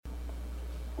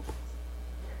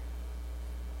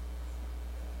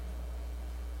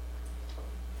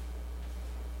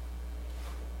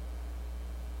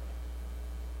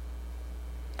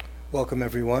Welcome,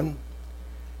 everyone.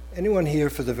 Anyone here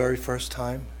for the very first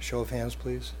time? Show of hands,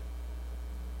 please.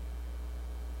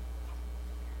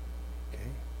 Okay.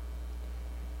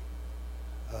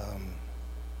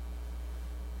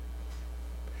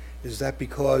 Is that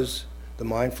because the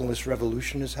mindfulness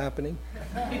revolution is happening?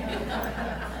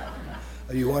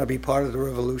 You want to be part of the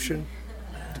revolution?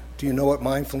 Do you know what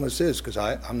mindfulness is? Because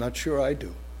I'm not sure I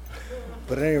do.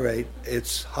 But at any rate,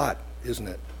 it's hot, isn't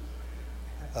it?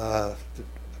 The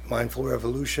Mindful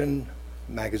Revolution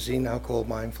magazine, now called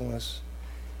Mindfulness.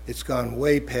 It's gone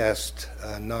way past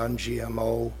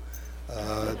non-GMO.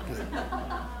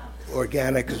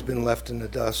 Organic has been left in the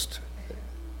dust.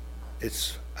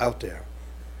 It's out there.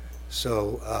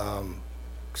 So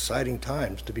exciting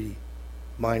times to be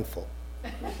mindful.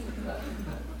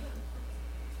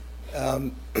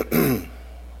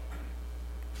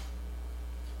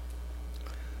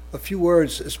 A few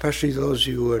words, especially those of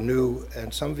you who are new,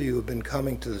 and some of you have been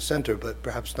coming to the center, but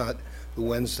perhaps not the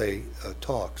Wednesday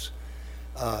talks.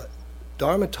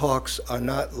 Dharma talks are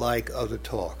not like other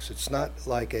talks. It's not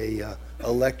like a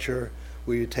lecture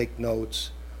where you take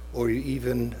notes or you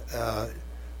even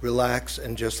relax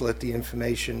and just let the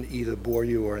information either bore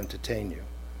you or entertain you,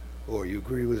 or you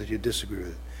agree with it, you disagree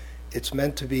with it. It's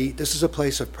meant to be, this is a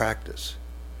place of practice.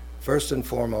 First and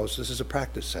foremost, this is a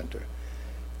practice center.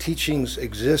 Teachings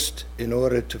exist in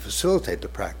order to facilitate the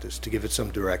practice, to give it some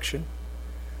direction,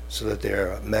 so that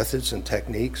there are methods and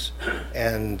techniques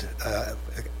and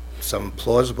some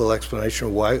plausible explanation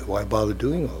of why bother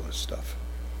doing all this stuff.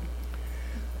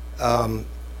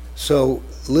 So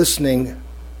listening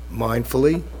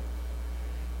mindfully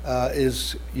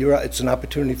it's an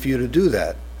opportunity for you to do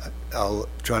that. I'll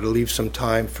try to leave some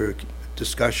time for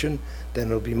discussion, then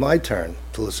it'll be my turn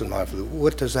to listen mindfully.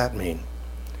 What does that mean?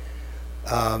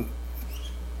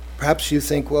 Perhaps you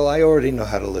think, well, I already know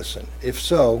how to listen. If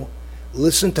so,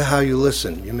 listen to how you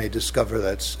listen. You may discover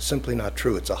that's simply not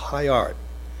true. It's a high art.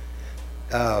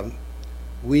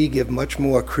 We give much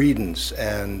more credence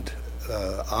and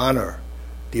honor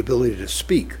the ability to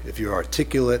speak. If you're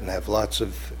articulate and have lots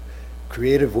of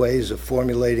creative ways of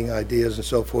formulating ideas and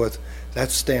so forth, that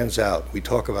stands out. We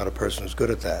talk about a person who's good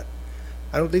at that.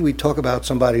 I don't think we talk about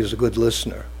somebody who's a good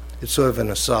listener. It's sort of an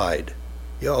aside.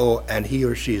 And he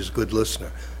or she is a good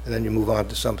listener. And then you move on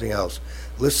to something else.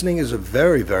 Listening is a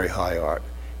very, very high art.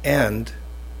 And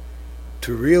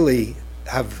to really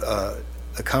have a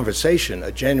conversation,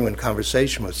 a genuine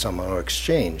conversation with someone, or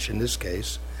exchange in this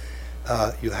case,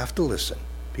 you have to listen.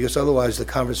 Because otherwise the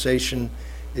conversation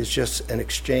is just an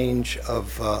exchange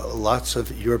of lots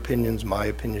of your opinions, my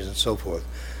opinions, and so forth.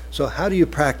 So how do you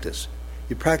practice?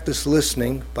 You practice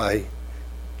listening by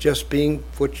just doing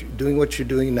what you're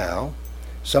doing now.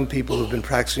 Some people who've been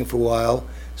practicing for a while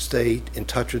stay in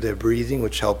touch with their breathing,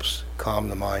 which helps calm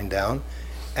the mind down.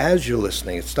 As you're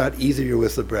listening, it's not either you're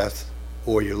with the breath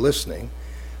or you're listening.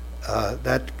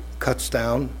 That cuts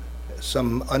down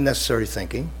some unnecessary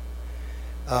thinking.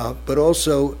 But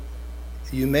also,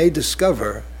 you may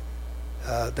discover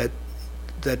that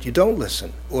you don't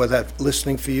listen, or that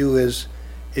listening for you is,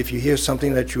 if you hear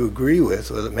something that you agree with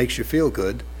or that makes you feel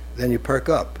good, then you perk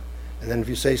up. And then if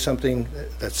you say something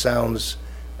that sounds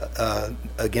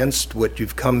against what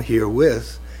you've come here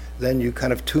with, then you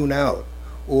kind of tune out.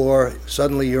 Or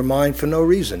suddenly your mind, for no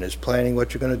reason, is planning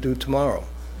what you're going to do tomorrow.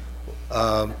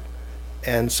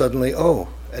 And suddenly,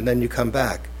 and then you come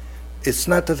back. It's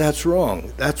not that that's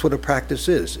wrong. That's what a practice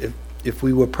is. If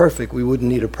we were perfect, we wouldn't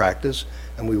need a practice,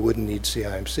 and we wouldn't need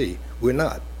CIMC. We're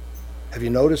not. Have you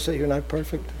noticed that you're not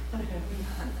perfect?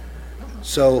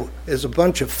 So there's a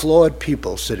bunch of flawed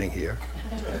people sitting here,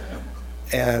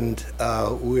 and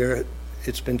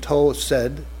it's been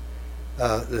said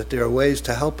that there are ways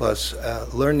to help us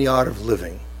learn the art of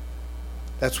living.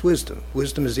 That's wisdom.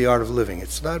 Wisdom is the art of living.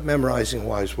 It's not memorizing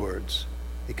wise words.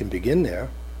 It can begin there,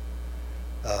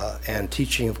 and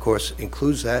teaching, of course,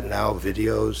 includes that now,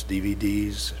 videos,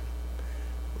 DVDs,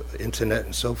 internet,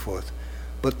 and so forth.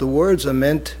 But the words are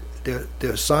meant,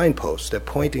 they're signposts. They're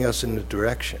pointing us in a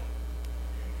direction.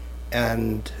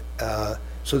 And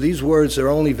so these words are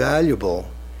only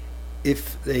valuable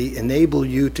if they enable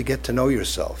you to get to know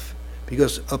yourself.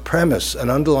 Because an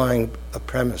underlying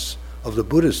premise of the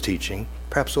Buddha's teaching,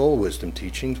 perhaps all wisdom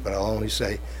teachings, but I'll only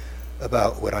say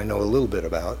about what I know a little bit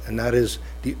about, and that is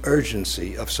the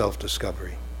urgency of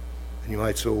self-discovery. And you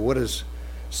might say, well, what does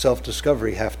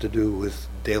self-discovery have to do with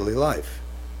daily life?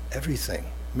 Everything,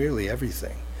 merely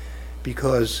everything.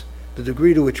 Because the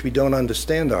degree to which we don't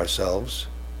understand ourselves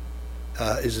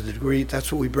is a degree,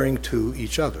 that's what we bring to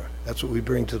each other. That's what we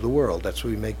bring to the world. That's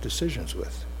what we make decisions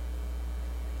with.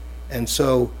 And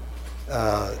so,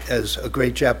 as a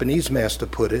great Japanese master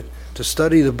put it, To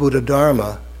study the Buddha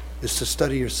Dharma is to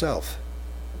study yourself.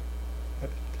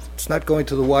 It's not going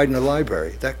to the Widener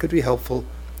Library. That could be helpful.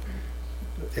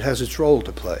 It has its role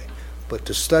to play. But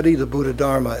to study the Buddha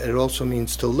Dharma, it also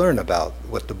means to learn about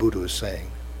what the Buddha is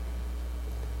saying,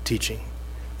 teaching,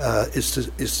 is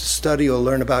to study or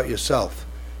learn about yourself.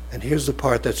 And here's the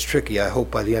part that's tricky. I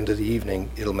hope by the end of the evening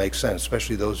it'll make sense,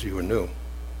 especially those of you who are new.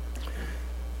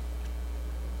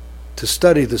 To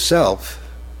study the self,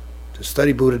 to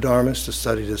study Buddha Dharma is to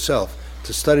study the self.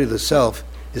 To study the self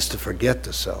is to forget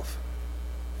the self.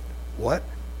 What?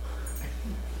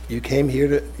 You came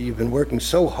here you've been working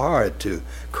so hard to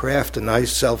craft a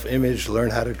nice self-image,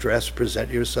 learn how to dress, present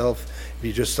yourself. If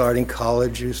you're just starting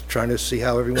college, you're trying to see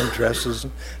how everyone dresses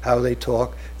and how they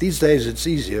talk. These days it's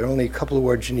easy. There are only a couple of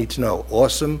words you need to know.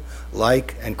 Awesome,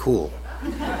 like, and cool.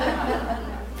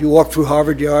 If you walk through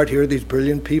Harvard Yard, here are these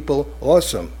brilliant people.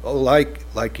 Awesome. Oh,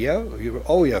 like yeah?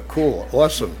 Oh, yeah, cool.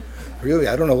 Awesome. Really,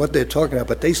 I don't know what they're talking about,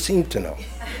 but they seem to know.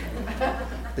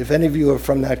 If any of you are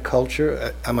from that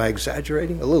culture, am I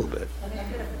exaggerating? A little bit.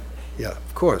 Yeah,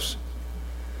 of course.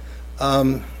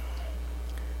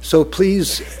 So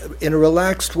please, in a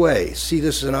relaxed way, see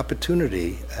this as an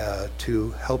opportunity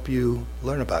to help you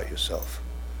learn about yourself.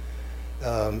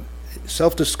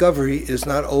 Self-discovery is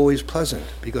not always pleasant,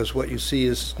 because what you see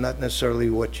is not necessarily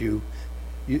what you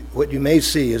may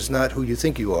see is not who you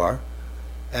think you are.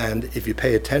 And if you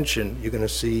pay attention, you're going to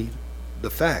see the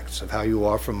facts of how you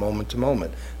are from moment to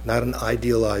moment, not an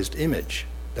idealized image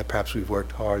that perhaps we've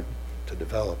worked hard to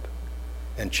develop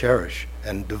and cherish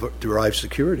and derive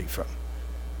security from,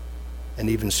 and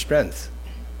even strength.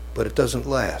 But it doesn't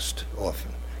last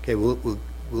often. Okay, we'll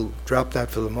drop that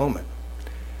for the moment.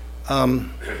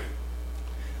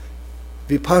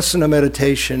 Vipassana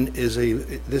meditation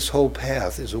this whole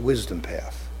path is a wisdom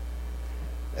path.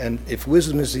 And if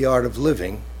wisdom is the art of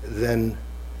living, then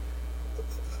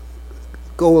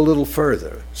go a little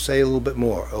further, say a little bit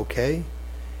more, okay?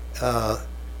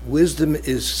 Wisdom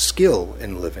is skill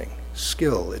in living,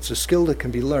 skill. It's a skill that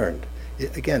can be learned.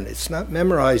 Again, it's not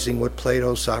memorizing what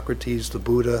Plato, Socrates, the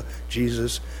Buddha,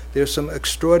 Jesus. There's some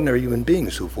extraordinary human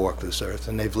beings who've walked this earth,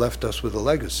 and they've left us with a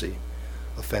legacy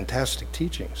of fantastic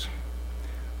teachings.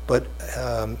 But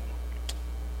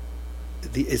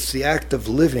it's the act of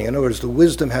living. In other words, the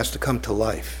wisdom has to come to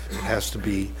life. It has to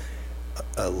be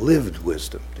a lived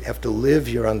wisdom. You have to live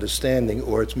your understanding,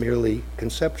 or it's merely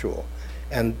conceptual.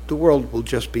 And the world will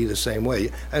just be the same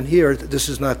way. And here, this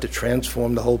is not to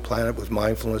transform the whole planet with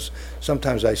mindfulness.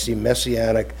 Sometimes I see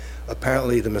messianic,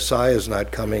 apparently the Messiah is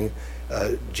not coming,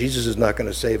 Jesus is not going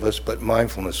to save us, but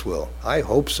mindfulness will. I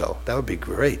hope so. That would be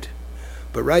great.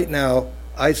 But right now,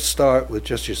 I start with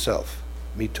just yourself.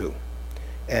 Me too.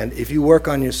 And if you work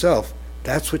on yourself,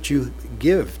 that's what you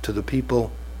give to the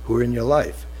people who are in your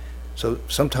life. So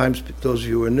sometimes those of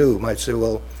you who are new might say,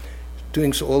 well,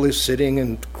 doing all this sitting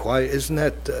and quiet, isn't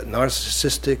that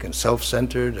narcissistic and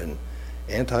self-centered and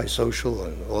antisocial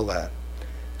and all that?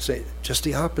 Say just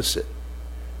the opposite.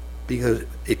 Because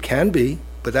it can be,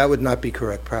 but that would not be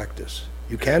correct practice.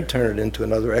 You can turn it into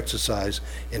another exercise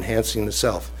enhancing the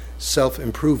self,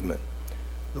 self-improvement.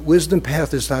 The wisdom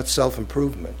path is not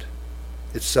self-improvement.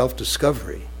 It's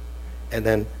self-discovery. And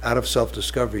then out of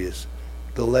self-discovery is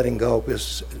the letting go.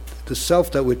 Is the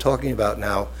self that we're talking about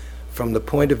now, from the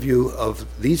point of view of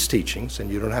these teachings,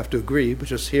 and you don't have to agree, but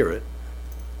just hear it,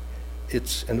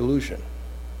 it's an illusion.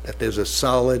 That there's a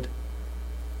solid,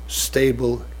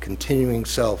 stable, continuing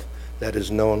self that is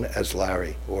known as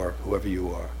Larry, or whoever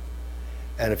you are.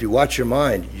 And if you watch your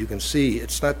mind, you can see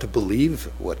it's not to believe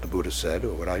what the Buddha said,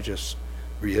 or what I just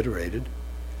reiterated.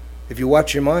 If you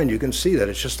watch your mind, you can see that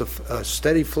it's just a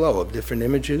steady flow of different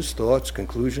images, thoughts,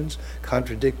 conclusions,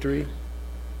 contradictory.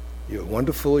 You're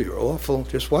wonderful, you're awful.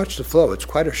 Just watch the flow. It's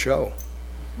quite a show.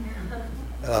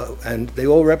 And they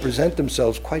all represent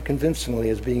themselves quite convincingly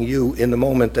as being you in the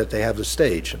moment that they have the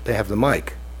stage, they have the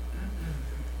mic.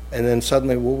 And then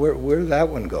suddenly, well, where did that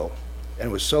one go? And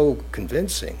it was so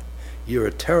convincing. You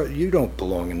don't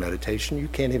belong in meditation. You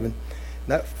can't even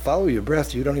not follow your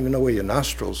breath. You don't even know where your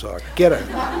nostrils are. Get out.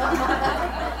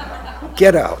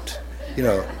 Get out. You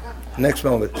know, next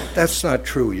moment, that's not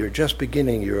true. You're just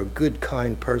beginning. You're a good,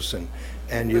 kind person.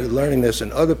 And you're learning this,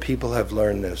 and other people have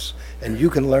learned this. And you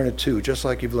can learn it too, just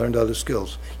like you've learned other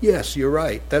skills. Yes, you're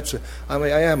right.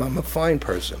 I'm a fine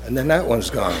person. And then that one's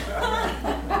gone.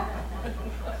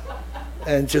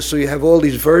 And just so you have all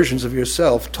these versions of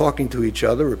yourself talking to each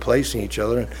other, replacing each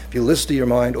other. And if you listen to your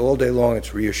mind all day long,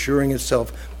 it's reassuring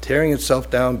itself, tearing itself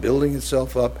down, building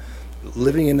itself up,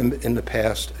 living in the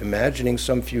past, imagining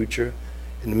some future.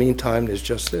 In the meantime, there's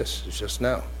just this. It's just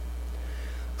now.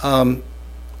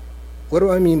 what do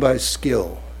I mean by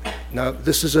skill? Now,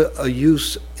 this is a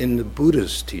use in the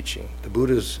Buddha's teaching.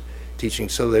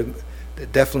 So there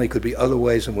definitely could be other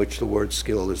ways in which the word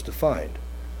skill is defined.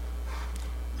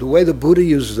 The way the Buddha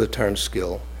uses the term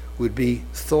skill would be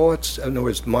thoughts, in other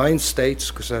words, mind states,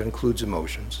 because that includes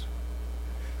emotions.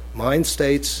 Mind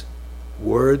states,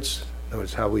 words, in other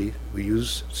words, how we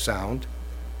use sound,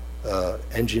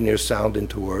 engineer sound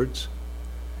into words,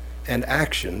 and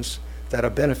actions that are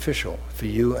beneficial for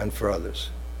you and for others.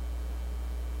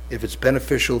 If it's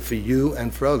beneficial for you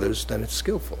and for others, then it's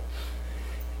skillful.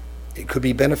 It could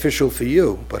be beneficial for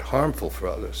you, but harmful for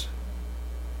others.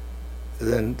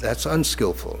 Then that's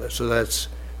unskillful. So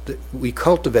we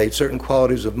cultivate certain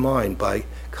qualities of mind by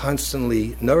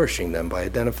constantly nourishing them, by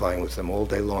identifying with them all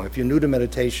day long. If you're new to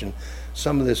meditation,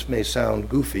 some of this may sound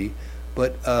goofy,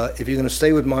 but if you're going to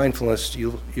stay with mindfulness,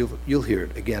 you'll hear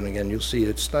it again and again. You'll see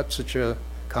it's not such a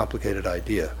complicated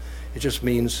idea. It just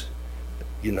means,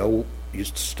 you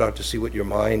start to see what your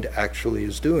mind actually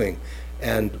is doing.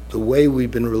 And the way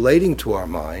we've been relating to our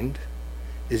mind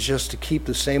is just to keep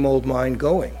the same old mind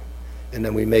going. And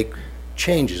then we make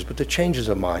changes, but the changes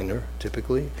are minor,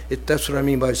 typically. That's what I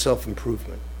mean by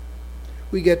self-improvement.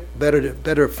 We get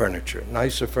better furniture,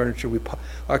 nicer furniture.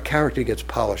 Our character gets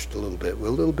polished a little bit. We're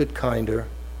a little bit kinder,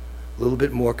 a little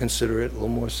bit more considerate, a little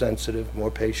more sensitive,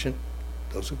 more patient.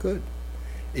 Those are good.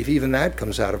 If even that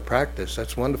comes out of practice,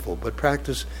 that's wonderful. But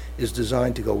practice is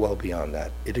designed to go well beyond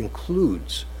that. It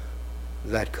includes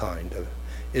that kind of.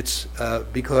 It's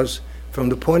because from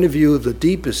the point of view of the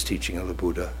deepest teaching of the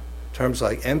Buddha, terms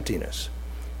like emptiness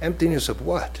of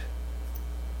what?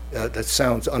 That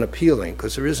sounds unappealing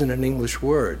because there isn't an English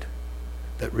word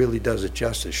that really does it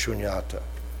justice, shunyata.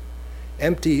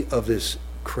 Empty of this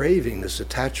craving, this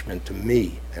attachment to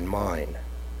me and mine.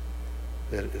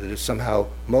 That is somehow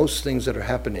most things that are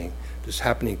happening is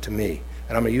happening to me.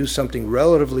 And I'm going to use something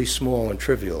relatively small and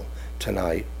trivial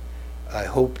tonight. I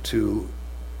hope to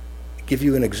give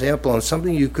you an example on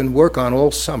something you can work on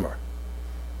all summer.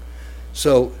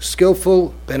 So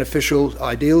skillful, beneficial,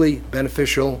 ideally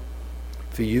beneficial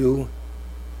for you,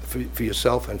 for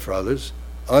yourself and for others.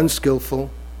 Unskillful,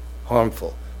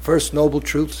 harmful. First, noble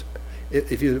truths.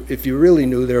 If you really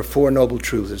knew, there are 4 noble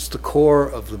truths. It's the core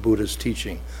of the Buddha's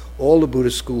teaching. All the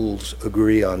Buddhist schools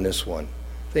agree on this one.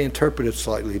 They interpret it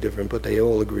slightly different, but they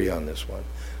all agree on this one.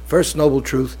 First noble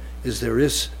truth is there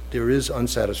is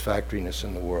unsatisfactoriness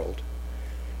in the world.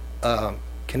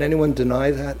 Can anyone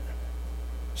deny that?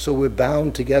 So we're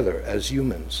bound together as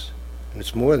humans. And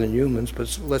it's more than humans,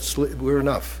 but we're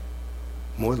enough.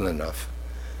 More than enough.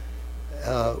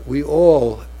 We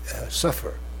all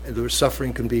suffer. The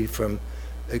suffering can be from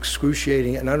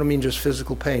excruciating, and I don't mean just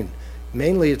physical pain.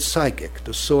 Mainly it's psychic.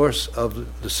 The source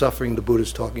of the suffering the Buddha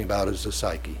is talking about is the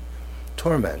psyche.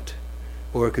 Torment.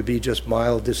 Or it could be just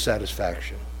mild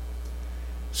dissatisfaction.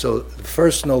 So the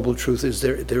first noble truth is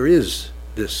there is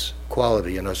this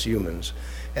quality in us humans.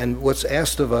 And what's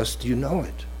asked of us, do you know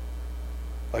it?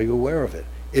 Are you aware of it?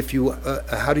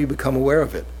 How do you become aware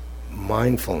of it?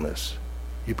 Mindfulness.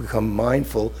 You become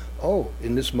mindful,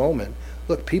 in this moment,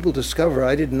 look, people discover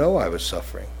I didn't know I was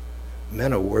suffering.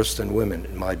 Men are worse than women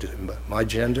in my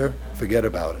gender, forget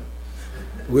about it.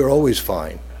 We're always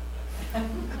fine.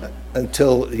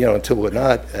 Until we're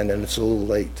not, and then it's a little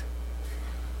late.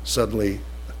 Suddenly,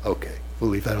 okay, we'll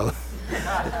leave that alone.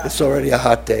 It's already a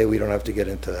hot day, we don't have to get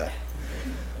into that.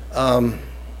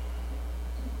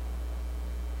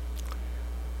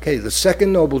 Okay, the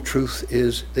second noble truth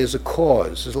is there's a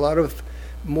cause. There's a lot of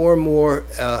more and more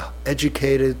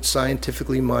educated,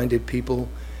 scientifically minded people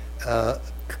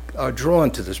are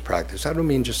drawn to this practice. I don't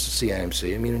mean just the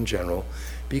CIMC, I mean in general,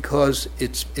 because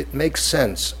it makes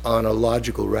sense on a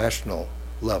logical, rational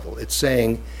level. It's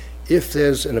saying if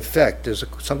there's an effect,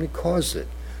 something caused it.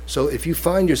 So if you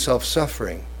find yourself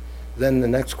suffering, then the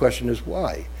next question is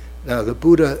why? Now the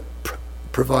Buddha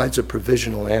provides a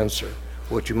provisional answer,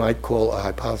 what you might call a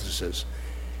hypothesis.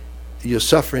 You're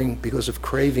suffering because of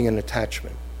craving and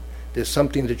attachment. There's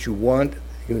something that you want,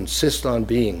 you insist on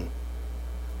being,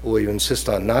 or you insist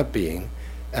on not being,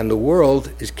 and the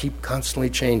world is constantly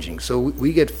changing. So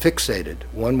we get fixated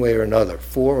one way or another,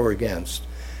 for or against,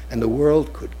 and the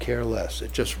world could care less.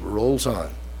 It just rolls on.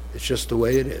 It's just the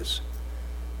way it is.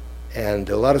 And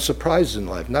a lot of surprises in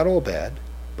life, not all bad,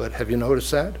 but have you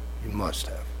noticed that? You must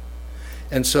have.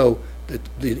 And so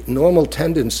the normal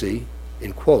tendency,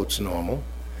 in quotes normal,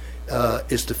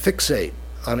 is to fixate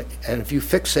on it. And if you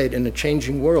fixate in a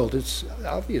changing world, it's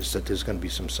obvious that there's going to be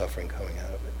some suffering coming out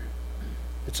of it.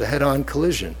 It's a head-on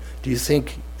collision. Do you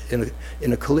think in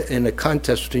a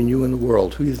contest between you and the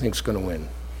world, who do you think is going to win?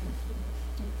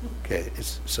 Okay,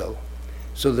 so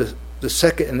The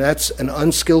second, and that's an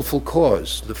unskillful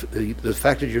cause. The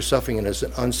fact that you're suffering it has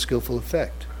an unskillful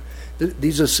effect.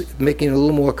 These are making it a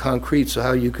little more concrete, so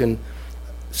how you can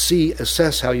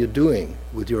assess how you're doing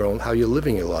with your own, how you're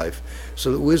living your life,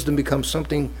 so that wisdom becomes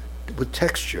something with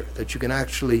texture that you can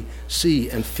actually see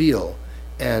and feel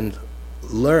and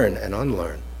learn and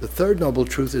unlearn. The third noble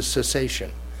truth is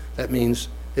cessation. That means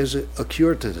there's a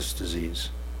cure to this disease.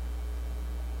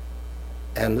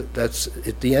 And that's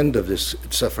at the end of this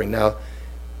suffering. Now,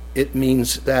 it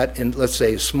means that in, let's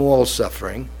say, small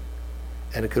suffering,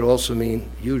 and it could also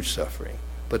mean huge suffering.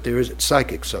 But there is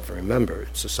psychic suffering. Remember,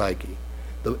 it's the psyche.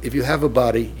 If you have a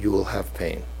body, you will have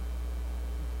pain.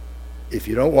 If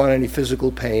you don't want any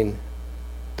physical pain,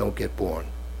 don't get born.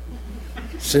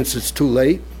 Since it's too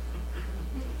late,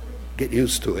 get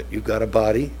used to it. You've got a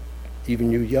body, even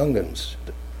you young'uns.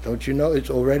 Don't you know? It's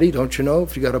already, don't you know,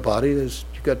 if you got a body,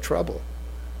 you've got trouble.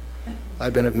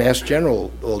 I've been at Mass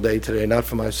General all day today, not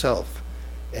for myself.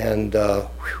 And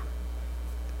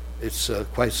it's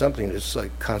quite something. It's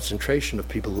like concentration of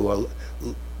people who are,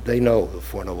 they know the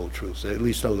Four Noble Truths. They at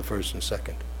least know the first and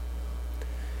second.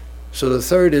 So the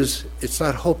third is, it's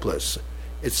not hopeless.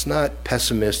 It's not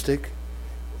pessimistic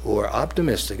or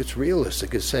optimistic. It's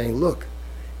realistic. It's saying, look,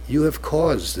 you have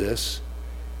caused this,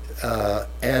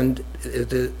 and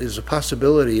there's a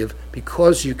possibility of,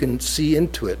 because you can see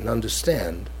into it and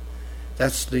understand,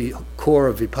 that's the core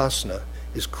of Vipassana,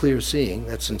 is clear seeing.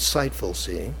 That's insightful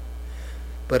seeing.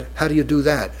 But how do you do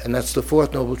that? And that's the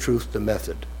fourth noble truth, the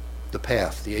method, the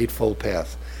path, the Eightfold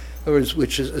Path. In other words,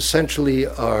 which is essentially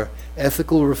our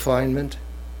ethical refinement.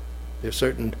 There are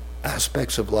certain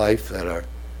aspects of life that are,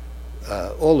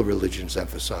 all the religions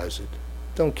emphasize it.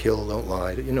 Don't kill, don't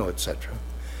lie, etc.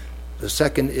 The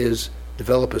second is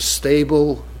develop a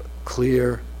stable,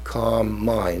 clear, calm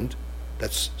mind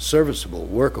that's serviceable,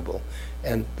 workable.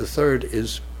 And the third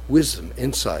is wisdom,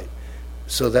 insight,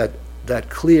 so that that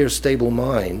clear, stable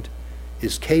mind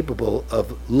is capable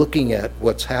of looking at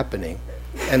what's happening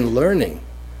and learning,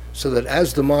 so that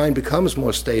as the mind becomes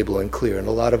more stable and clear, and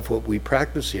a lot of what we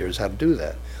practice here is how to do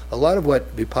that. A lot of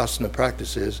what Vipassana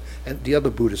practice is, and the other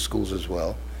Buddhist schools as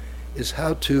well, is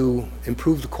how to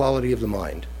improve the quality of the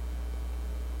mind.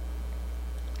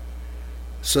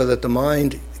 So that the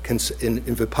mind can, in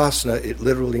Vipassana, it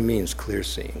literally means clear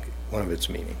seeing, one of its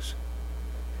meanings.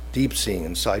 Deep seeing,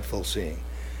 insightful seeing.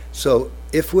 So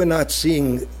if we're not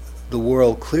seeing the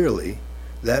world clearly,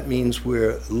 that means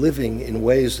we're living in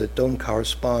ways that don't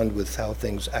correspond with how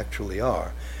things actually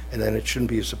are. And then it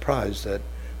shouldn't be a surprise that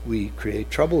we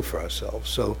create trouble for ourselves.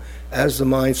 So as the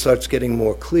mind starts getting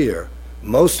more clear,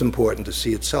 most important to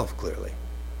see itself clearly.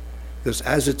 Because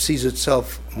as it sees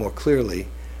itself more clearly,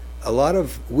 a lot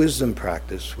of wisdom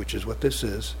practice, which is what this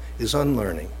is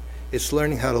unlearning. It's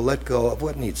learning how to let go of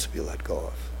what needs to be let go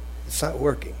of. It's not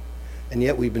working. And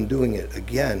yet we've been doing it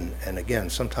again and again,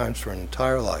 sometimes for an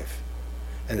entire life.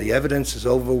 And the evidence is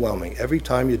overwhelming. Every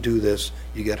time you do this,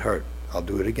 you get hurt. I'll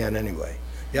do it again anyway.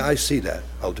 Yeah, I see that.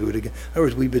 I'll do it again. In other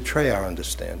words, we betray our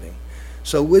understanding.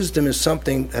 So wisdom is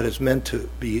something that is meant to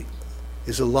be,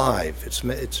 is alive.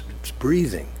 It's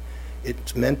breathing.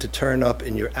 It's meant to turn up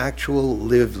in your actual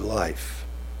lived life.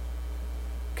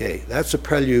 Okay, that's a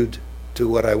prelude to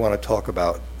what I want to talk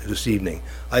about this evening.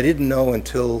 I didn't know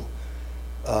until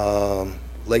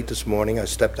late this morning. I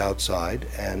stepped outside,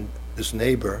 and this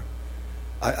neighbor,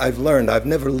 I've learned, I've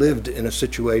never lived in a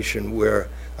situation where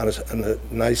on a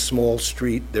nice small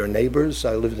street there are neighbors.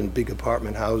 I lived in big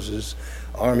apartment houses,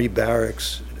 army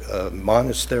barracks,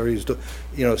 monasteries.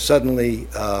 Suddenly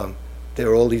there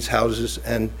are all these houses,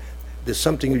 and there's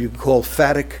something you call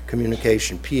phatic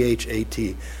communication,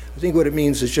 P-H-A-T. I think what it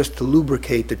means is just to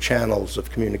lubricate the channels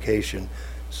of communication,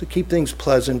 so keep things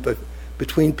pleasant, but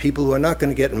between people who are not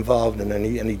going to get involved in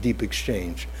any deep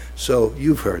exchange. So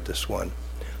you've heard this one.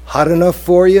 Hot enough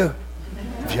for you?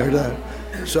 Have you heard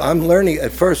that? So I'm learning.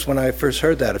 At first, when I first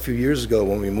heard that a few years ago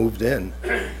when we moved in,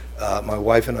 my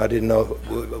wife and I didn't know.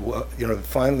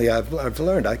 Finally, I've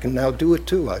learned. I can now do it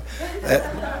too.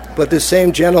 But the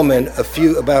same gentleman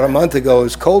about a month ago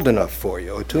is cold enough for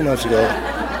you, or 2 months ago.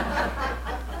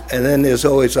 And then there's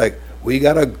always like, we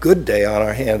got a good day on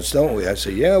our hands, don't we? I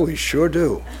say, yeah, we sure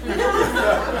do.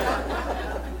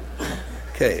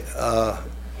 Okay.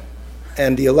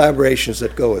 And the elaborations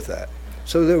that go with that.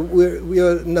 So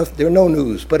there are no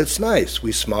news, but it's nice.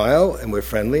 We smile and we're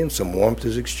friendly and some warmth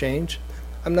is exchanged.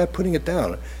 I'm not putting it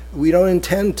down. We don't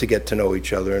intend to get to know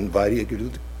each other, invite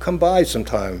you, come by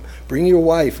sometime, bring your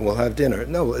wife and we'll have dinner.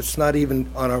 No, it's not even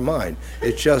on our mind.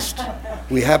 It's just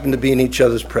we happen to be in each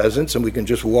other's presence and we can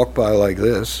just walk by like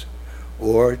this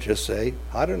or just say,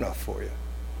 hot enough for you.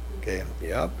 Okay,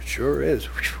 yeah, sure is.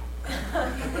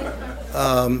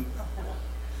 I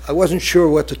wasn't sure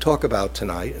what to talk about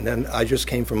tonight, and then I just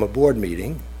came from a board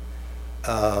meeting,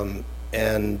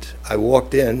 and I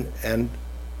walked in, and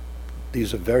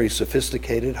these are very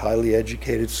sophisticated, highly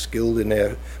educated, skilled in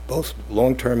their, both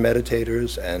long-term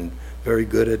meditators and very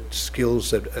good at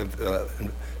skills that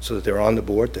so that they're on the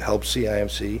board to help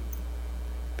CIMC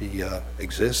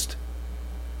exist.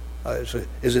 So,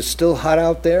 is it still hot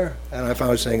out there? And I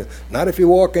was saying, not if you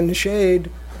walk in the shade.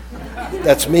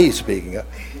 That's me speaking.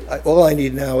 All I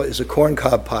need now is a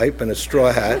corncob pipe and a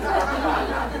straw hat.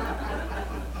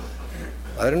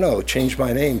 I don't know, change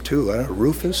my name too. I don't know,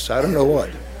 Rufus? I don't know what.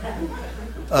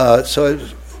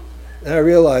 And I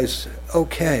realized,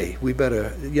 okay, we better,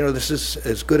 this is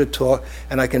as good a talk,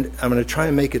 and I'm going to try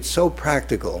and make it so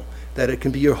practical that it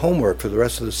can be your homework for the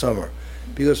rest of the summer.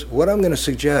 Because what I'm going to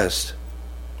suggest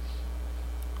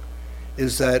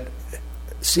is that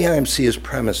CIMC is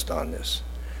premised on this,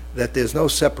 that there's no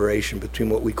separation between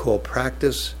what we call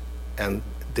practice and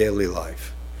daily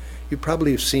life. You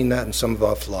probably have seen that in some of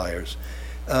our flyers.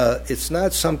 It's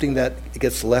not something that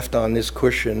gets left on this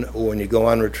cushion or when you go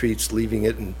on retreats, leaving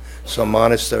it in some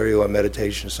monastery or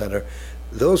meditation center.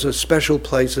 Those are special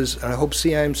places, and I hope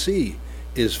CIMC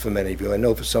is for many of you. I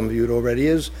know for some of you it already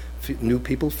is. New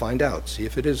people, find out. See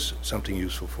if it is something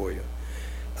useful for you.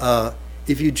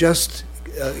 If you just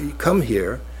come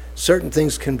here, certain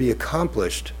things can be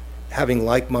accomplished having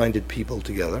like-minded people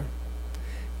together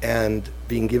and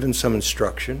being given some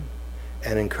instruction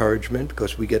and encouragement,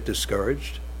 because we get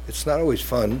discouraged. It's not always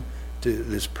fun,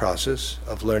 this process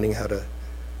of learning how to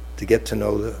get to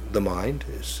know the mind,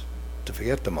 is to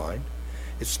forget the mind.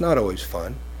 It's not always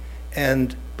fun.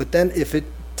 But then if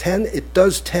it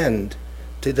does tend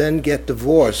to then get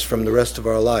divorced from the rest of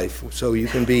our life. So you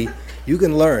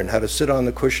can learn how to sit on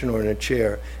the cushion or in a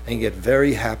chair and get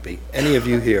very happy. Any of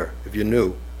you here, if you're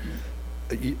new,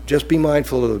 just be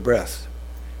mindful of the breath.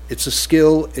 It's a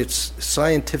skill, it's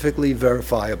scientifically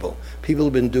verifiable. People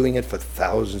have been doing it for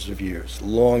thousands of years,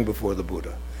 long before the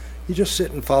Buddha. You just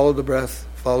sit and follow the breath,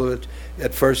 follow it.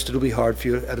 At first it'll be hard for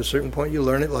you. At a certain point you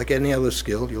learn it like any other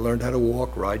skill. You learn how to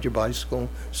walk, ride your bicycle,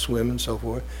 swim and so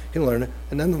forth. You can learn it.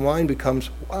 And then the mind becomes,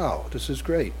 wow, this is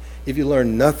great. If you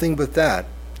learn nothing but that,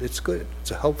 it's good. It's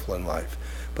helpful in life.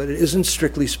 But it isn't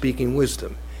strictly speaking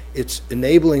wisdom. It's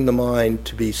enabling the mind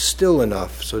to be still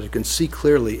enough so that it can see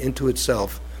clearly into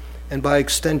itself, and by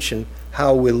extension,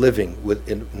 how we're living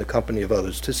in the company of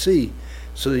others, to see.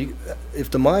 So as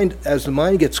the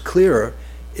mind gets clearer,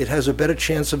 it has a better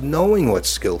chance of knowing what's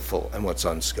skillful and what's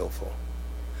unskillful.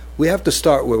 We have to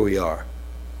start where we are.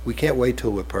 We can't wait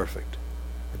till we're perfect,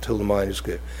 until the mind is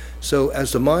clear. So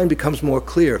as the mind becomes more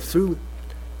clear through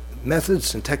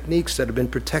methods and techniques that have been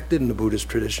protected in the Buddhist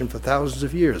tradition for thousands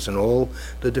of years in all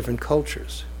the different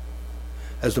cultures,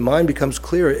 as the mind becomes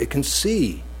clearer, it can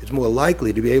see. It's more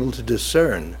likely to be able to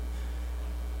discern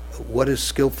what is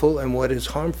skillful and what is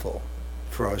harmful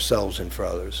for ourselves and for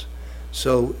others.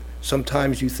 So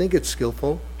sometimes you think it's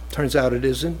skillful, turns out it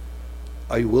isn't.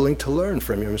 Are you willing to learn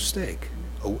from your mistake?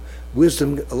 A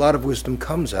lot of wisdom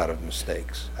comes out of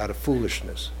mistakes, out of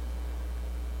foolishness.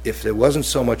 If there wasn't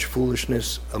so much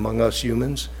foolishness among us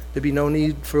humans, there'd be no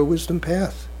need for a wisdom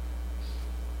path.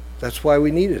 That's why we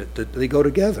need it. They go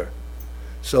together.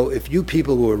 So if you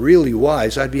people were really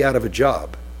wise, I'd be out of a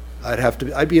job.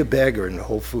 I'd be a beggar in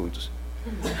Whole Foods.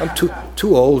 I'm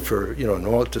too old for,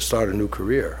 to start a new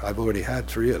career. I've already had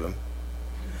 3 of them.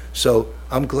 So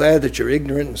I'm glad that you're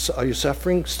ignorant. Are you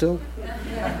suffering still?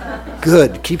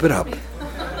 Good, keep it up.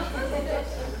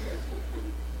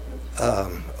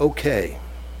 Okay.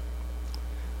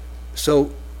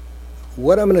 So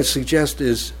what I'm going to suggest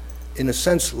is, in a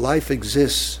sense, life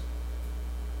exists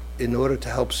in order to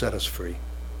help set us free.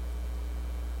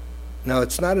 Now,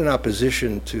 it's not in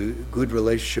opposition to good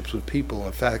relationships with people.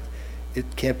 In fact,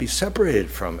 it can't be separated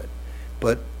from it.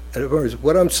 But in other words,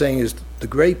 what I'm saying is the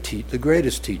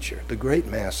greatest teacher, the great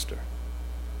master,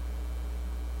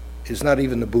 is not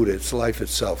even the Buddha, it's life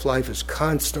itself. Life is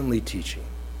constantly teaching,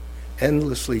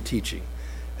 endlessly teaching.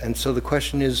 And so the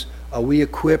question is, are we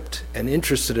equipped and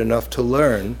interested enough to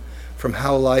learn from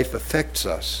how life affects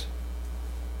us?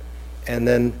 And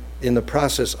then in the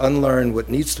process unlearn what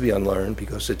needs to be unlearned,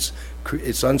 because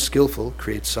it's unskillful,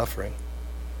 creates suffering.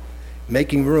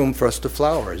 Making room for us to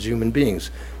flower as human beings.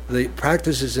 The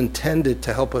practice is intended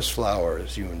to help us flower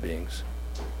as human beings.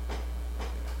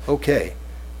 Okay,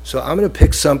 so I'm going to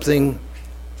pick something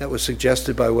that was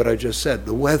suggested by what I just said,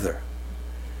 the weather.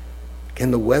 Can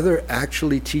the weather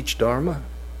actually teach Dharma?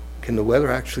 Can the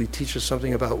weather actually teach us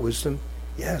something about wisdom?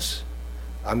 Yes.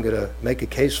 I'm going to make a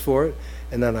case for it,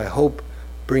 and then I hope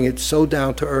bring it so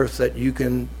down to earth that you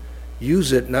can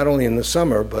use it not only in the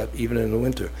summer, but even in the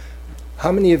winter.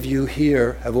 How many of you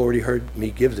here have already heard me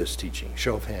give this teaching?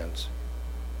 Show of hands.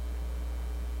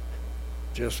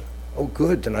 Just, oh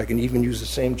good, then I can even use the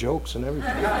same jokes and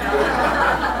everything.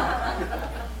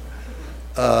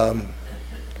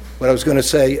 But I was going to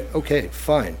say, okay,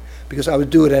 fine, because I would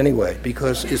do it anyway,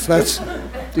 because it's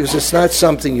not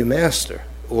something you master,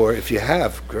 or if you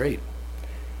have, great.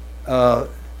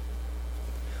 What's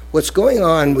going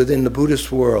on within the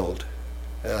Buddhist world,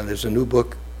 there's a new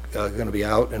book going to be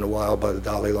out in a while by the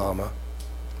Dalai Lama.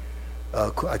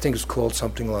 I think it's called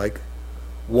something like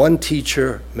One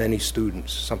Teacher, Many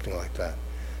Students, something like that.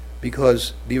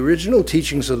 Because the original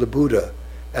teachings of the Buddha,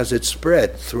 as it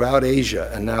spread throughout Asia,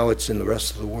 and now it's in the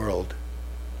rest of the world,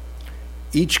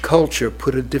 each culture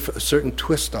put a certain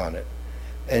twist on it.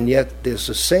 And yet there's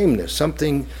a sameness,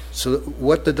 something. So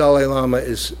what the Dalai Lama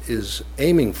is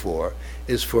aiming for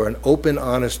is for an open,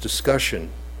 honest discussion,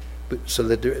 so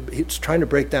that it's trying to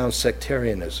break down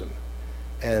sectarianism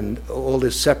and all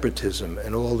this separatism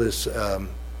and all this,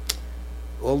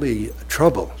 all the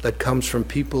trouble that comes from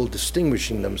people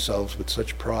distinguishing themselves with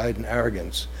such pride and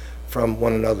arrogance from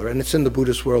one another. And it's in the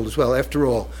Buddhist world as well. After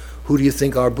all, who do you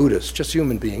think are Buddhists? Just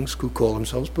human beings who call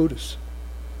themselves Buddhists.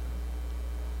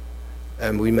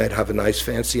 And we might have a nice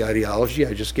fancy ideology.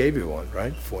 I just gave you one,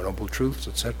 right? Four Noble Truths,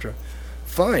 etc.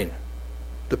 Fine.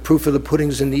 The proof of the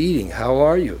pudding's in the eating. How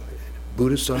are you?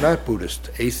 Buddhist or not Buddhist?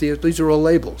 Atheist? These are all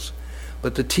labels.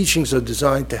 But the teachings are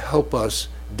designed to help us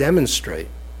demonstrate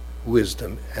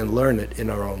wisdom and learn it in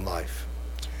our own life.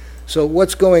 So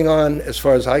what's going on, as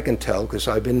far as I can tell, because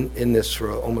I've been in this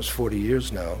for almost 40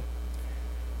 years now,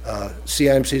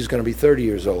 CIMC is going to be 30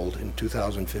 years old in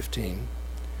 2015,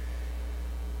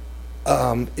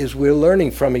 is we're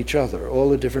learning from each other, all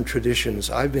the different traditions.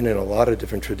 I've been in a lot of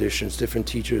different traditions, different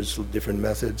teachers, different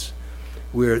methods.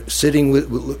 We're sitting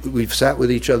we've sat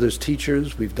with each other's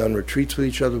teachers, we've done retreats with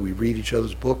each other, we read each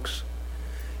other's books.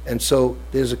 And so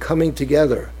there's a coming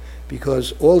together,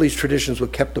 because all these traditions were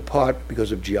kept apart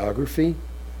because of geography,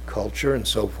 culture, and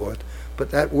so forth.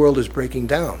 But that world is breaking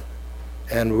down,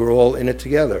 and we're all in it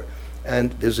together.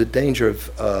 And there's a danger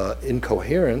of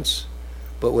incoherence,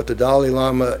 but what the Dalai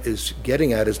Lama is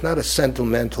getting at is not a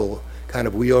sentimental kind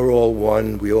of, we are all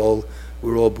one, we're all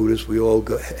Buddhists, we all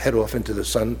head off into the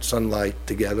sunlight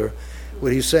together.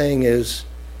 What he's saying is,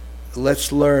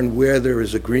 let's learn where there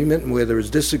is agreement and where there is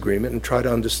disagreement and try to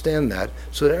understand that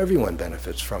so that everyone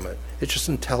benefits from it. It's just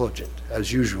intelligent,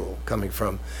 as usual, coming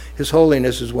from. His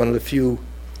Holiness is one of the few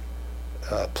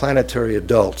planetary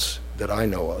adults that I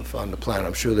know of on the planet.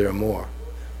 I'm sure there are more.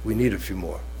 We need a few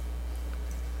more.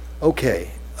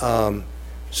 Okay,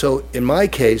 so in my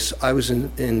case, I was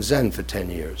in Zen for 10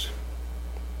 years.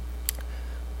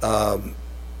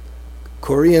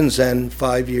 Korean Zen,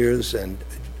 5 years, and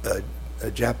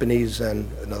Japanese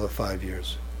Zen, another 5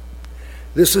 years.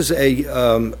 This is a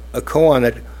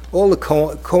koan. All the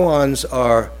koans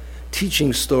are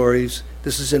teaching stories.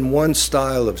 This is in one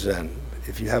style of Zen,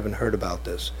 if you haven't heard about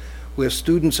this, where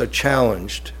students are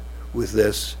challenged with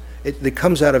this. It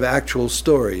comes out of actual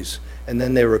stories, and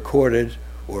then they're recorded,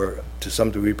 or to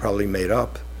some degree probably made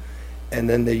up, and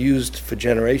then they're used for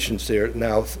generations. They're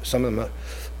now, some of them are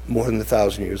more than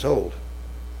 1,000 years old.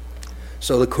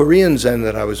 So the Korean Zen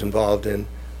that I was involved in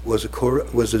was a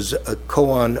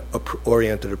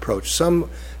koan-oriented approach.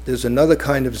 There's another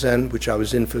kind of Zen, which I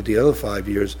was in for the other 5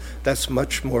 years, that's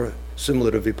much more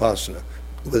similar to Vipassana,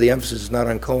 where the emphasis is not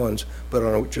on koans, but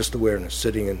on just awareness,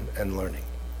 sitting and learning.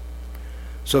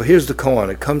 So here's the koan.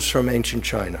 It comes from ancient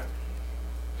China.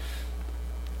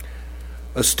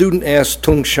 A student asked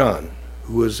Tung Shan,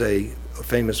 who was a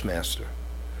famous master,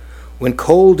 "When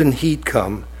cold and heat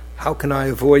come, how can I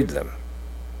avoid them?"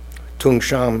 Tung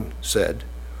Shan said,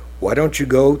 "Why don't you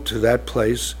go to that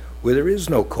place where there is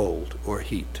no cold or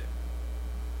heat?"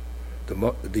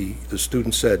 The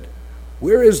student said,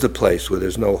 "Where is the place where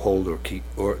there's no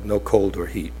cold or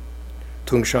heat?"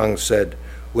 Tung Shan said,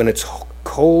 "When it's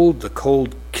cold, the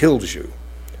cold kills you.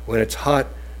 When it's hot,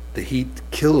 the heat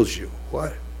kills you."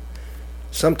 What?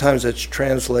 Sometimes it's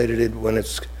translated when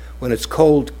it's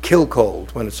cold, kill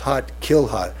cold. When it's hot, kill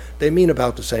hot. They mean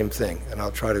about the same thing, and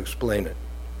I'll try to explain it.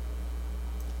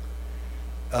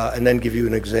 And then give you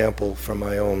an example from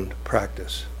my own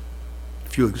practice. A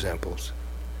few examples.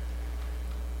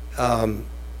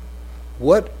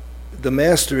 What the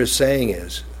master is saying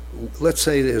is, let's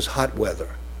say there's hot weather,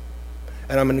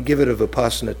 and I'm going to give it a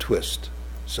Vipassana twist,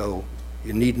 so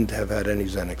you needn't have had any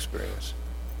Zen experience.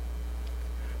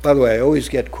 By the way, I always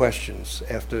get questions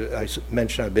after I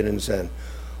mention I've been in Zen.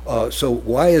 So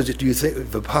why do you think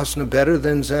Vipassana better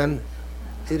than Zen?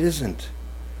 It isn't.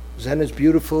 Zen is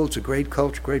beautiful. It's a great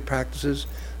culture, great practices.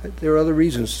 There are other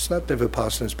reasons. It's not that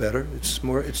Vipassana is better.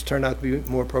 It's turned out to be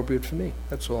more appropriate for me.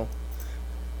 That's all.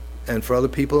 And for other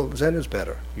people, Zen is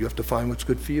better. You have to find what's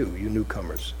good for you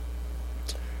newcomers.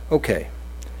 Okay.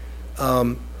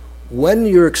 When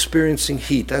you're experiencing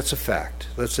heat, that's a fact.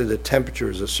 Let's say the temperature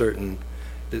is a certain,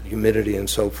 the humidity and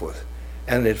so forth,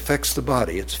 and it affects the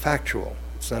body. It's factual.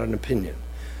 It's not an opinion.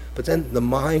 But then the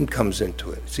mind comes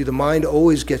into it. See, the mind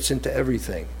always gets into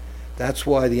everything. That's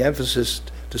why the emphasis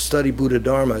to study Buddha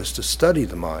Dharma is to study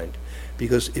the mind.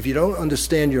 Because if you don't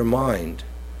understand your mind,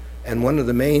 and one of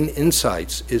the main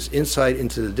insights is insight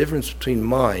into the difference between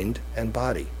mind and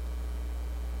body.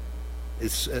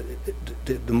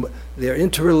 They're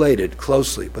interrelated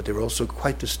closely, but they're also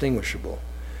quite distinguishable.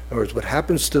 In other words, what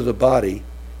happens to the body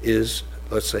is,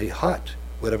 let's say, hot,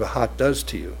 whatever hot does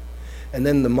to you. And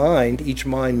then the mind, each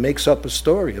mind makes up a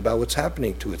story about what's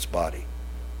happening to its body.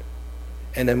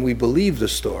 And then we believe the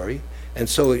story, and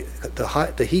so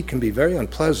the heat can be very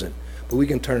unpleasant, but we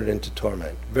can turn it into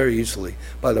torment very easily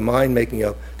by the mind making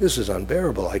up, this is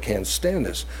unbearable, I can't stand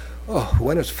this. Oh,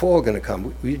 when is fall going to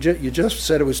come? You just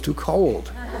said it was too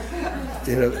cold.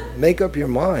 Make up your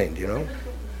mind,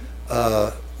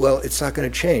 Well, it's not going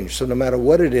to change. So no matter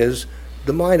what it is,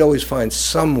 the mind always finds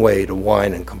some way to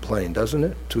whine and complain, doesn't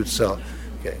it? To itself.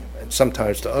 Okay. And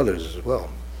sometimes to others as well.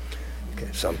 Okay,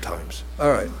 sometimes. All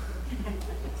right.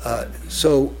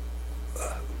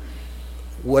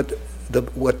 What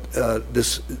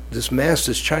this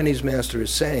master, this Chinese master,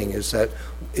 is saying is that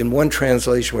in one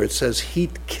translation where it says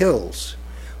heat kills,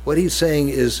 what he's saying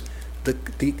is the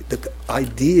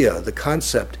idea, the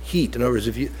concept heat. In other words,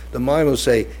 the mind will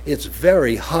say it's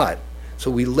very hot,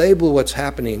 so we label what's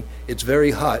happening, it's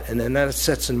very hot, and then that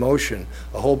sets in motion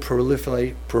a whole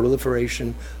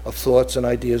proliferation of thoughts and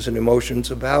ideas and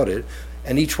emotions about it,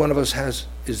 and each one of us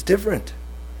is different.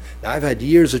 Now, I've had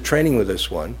years of training with this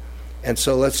one. And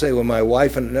so let's say when my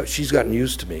wife, and she's gotten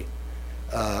used to me,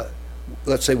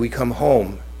 let's say we come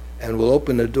home and we'll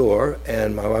open the door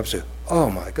and my wife says,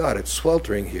 oh my God, it's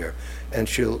sweltering here. And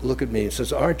she'll look at me and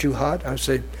says, aren't you hot? I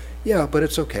say, yeah, but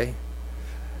it's okay.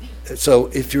 So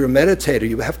if you're a meditator,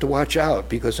 you have to watch out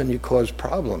because then you cause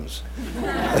problems.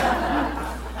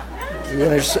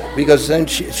 Because then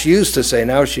she used to say,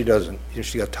 now she doesn't.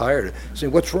 She got tired of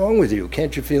saying, what's wrong with you?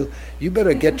 Can't you feel, you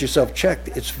better get yourself checked.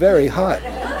 It's very hot.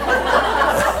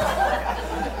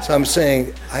 So I'm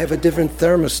saying, I have a different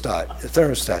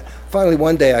thermostat. Finally,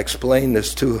 one day I explained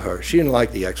this to her. She didn't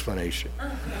like the explanation.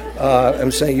 I'm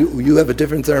saying, you have a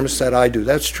different thermostat I do.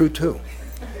 That's true too.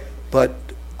 But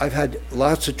I've had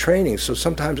lots of training, so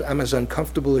sometimes I'm as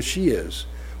uncomfortable as she is.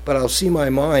 But I'll see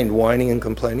my mind whining and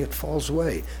complaining, it falls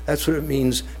away. That's what it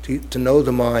means to know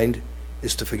the mind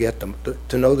is to forget them.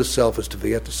 To know the self is to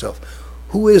forget the self.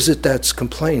 Who is it that's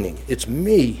complaining? It's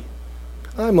me.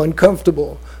 I'm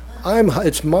uncomfortable.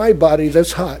 It's my body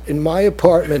that's hot in my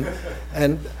apartment,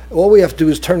 and all we have to do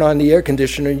is turn on the air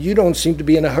conditioner, and you don't seem to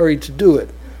be in a hurry to do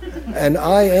it. And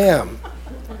I am.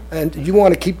 And you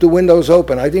want to keep the windows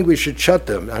open. I think we should shut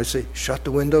them. I say, shut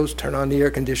the windows, turn on the air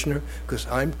conditioner, because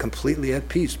I'm completely at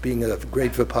peace being a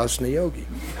great Vipassana yogi.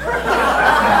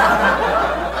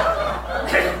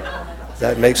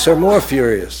 That makes her more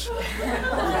furious.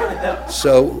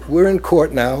 So we're in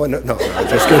court now, and no, I'm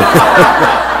just kidding.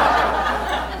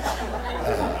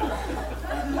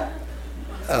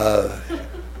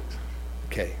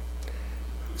 Okay.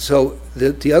 So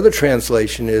the other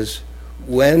translation is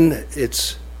when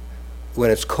it's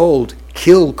cold,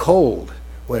 kill cold.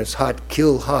 When it's hot,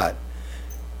 kill hot.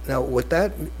 Now, what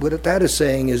that is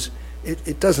saying is,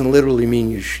 it doesn't literally mean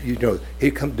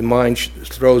here comes the mind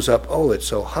throws up. Oh, it's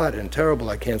so hot and terrible,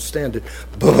 I can't stand it.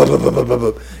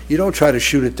 You don't try to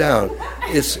shoot it down.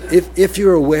 It's if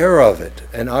you're aware of it,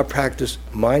 and our practice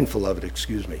mindful of it.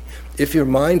 Excuse me. If you're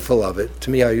mindful of it, to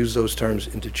me, I use those terms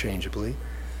interchangeably.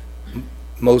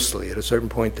 Mostly, at a certain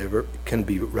point, they can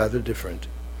be rather different.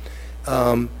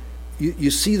 You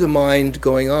see the mind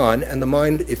going on, and the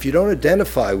mind, if you don't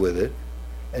identify with it,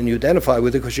 and you identify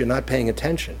with it because you're not paying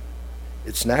attention,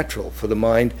 it's natural for the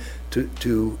mind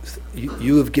you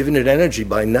have given it energy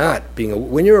by not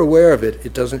being, when you're aware of it,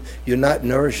 you're not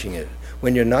nourishing it.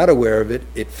 When you're not aware of it,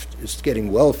 it's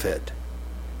getting well fed.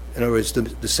 In other words,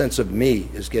 the sense of me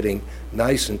is getting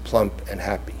nice and plump and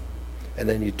happy. And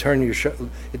then you turn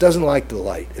it doesn't like the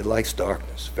light, it likes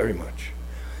darkness very much.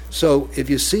 So if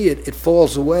you see it, it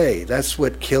falls away. That's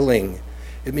what killing,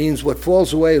 it means what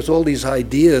falls away is all these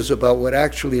ideas about what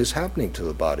actually is happening to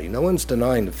the body. No one's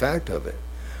denying the fact of it.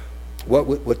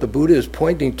 What the Buddha is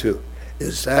pointing to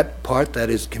is that part that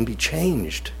can be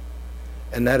changed.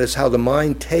 And that is how the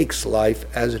mind takes life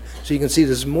so you can see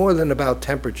this is more than about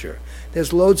temperature.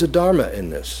 There's loads of Dharma in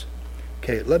this.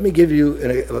 Okay, let me give you,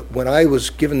 when I was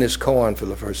given this koan for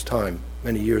the first time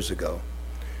many years ago,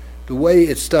 the way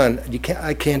it's done, you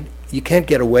can't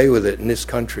get away with it in this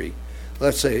country.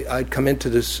 Let's say I'd come into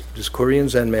this Korean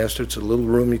Zen master, it's a little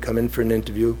room, you come in for an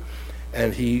interview,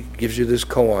 and he gives you this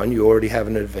koan, you already have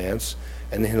in advance,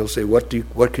 and then he'll say, what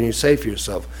can you say for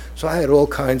yourself? So I had all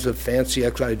kinds of fancy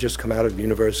exercises. I had just come out of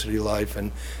university life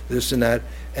and this and that,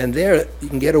 and there you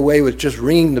can get away with just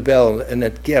ringing the bell and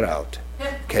then get out.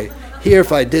 Okay. Here,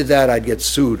 if I did that, I'd get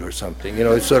sued or something. You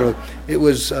know, it's sort of, it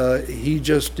was, he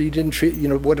didn't treat, you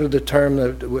know, what are the term,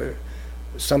 where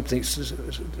something,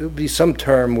 there would be some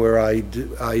term where I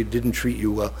didn't treat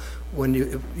you well. When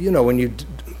when you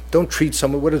don't treat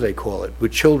someone, what do they call it?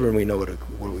 With children, we know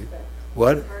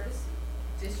what?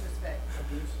 Disrespect.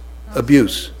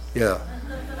 Abuse, yeah.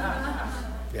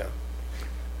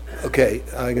 Okay,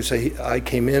 I can say I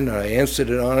came in and I answered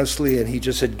it honestly, and he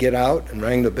just said, get out, and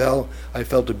rang the bell. I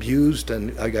felt abused,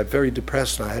 and I got very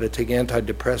depressed, and I had to take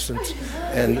antidepressants,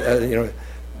 and,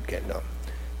 okay, no.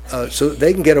 So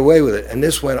they can get away with it, and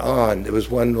this went on. There was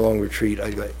one long retreat.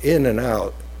 I go in and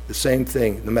out, the same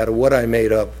thing, no matter what I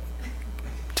made up,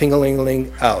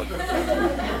 ting-a-ling-a-ling, out.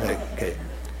 Okay.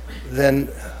 Then,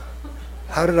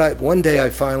 one day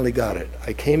I finally got it.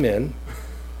 I came in,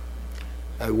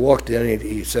 I walked in, and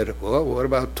he said, well, what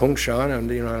about Tongshan?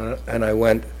 And I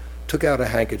went, took out a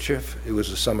handkerchief, it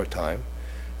was the summertime,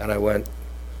 and I went,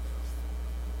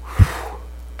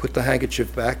 put the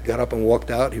handkerchief back, got up and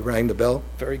walked out, he rang the bell,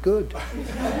 very good.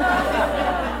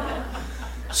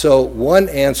 So one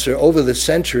answer, over the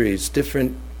centuries,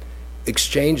 different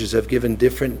exchanges have given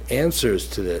different answers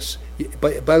to this.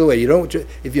 By the way, you don't,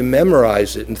 if you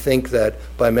memorize it and think that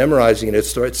by memorizing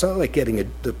it's not like getting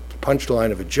the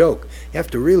punchline of a joke. You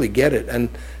have to really get it, and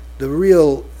the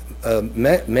real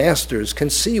masters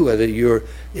can see whether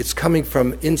it's coming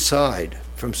from inside,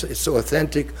 it's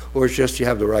authentic, or it's just you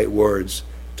have the right words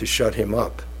to shut him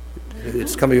up.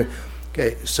 It's coming.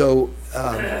 Okay, so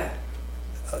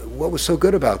what was so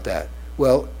good about that?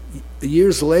 Well,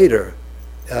 years later,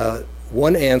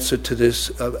 one answer to this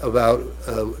about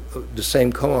the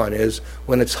same koan is,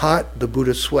 when it's hot, the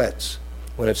Buddha sweats.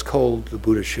 When it's cold, the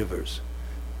Buddha shivers.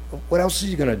 What else is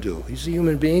he going to do? He's a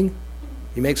human being.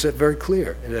 He makes that very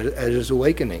clear at his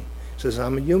awakening. He says,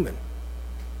 I'm a human.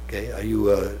 Okay, are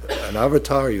you an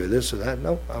avatar? Are you this or that?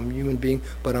 No, I'm a human being,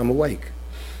 but I'm awake.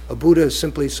 A Buddha is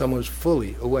simply someone who's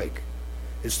fully awake.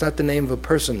 It's not the name of a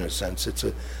person in a sense. It's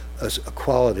a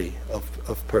quality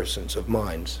of persons, of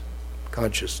minds,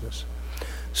 consciousness.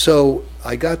 So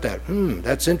I got that.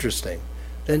 That's interesting.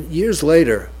 Then years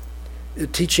later,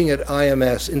 teaching at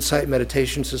IMS, Insight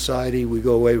Meditation Society, we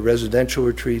go away, residential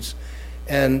retreats,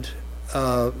 and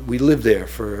we live there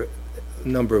for a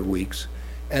number of weeks.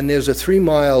 And there's a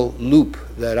 3-mile loop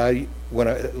that I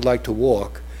like to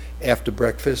walk after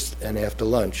breakfast and after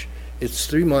lunch. It's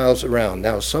 3 miles around.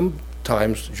 Now,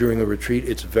 sometimes during a retreat,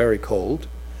 it's very cold,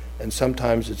 and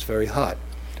sometimes it's very hot.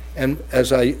 And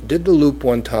as I did the loop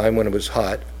one time when it was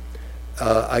hot,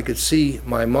 I could see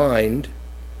my mind.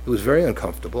 It was very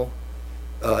uncomfortable.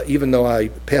 Even though I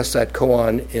passed that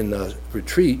koan in the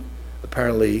retreat,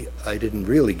 apparently I didn't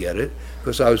really get it,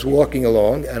 because I was walking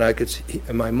along and I could see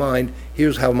in my mind,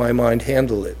 here's how my mind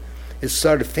handled it. It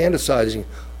started fantasizing,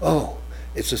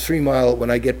 it's a 3-mile,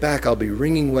 when I get back I'll be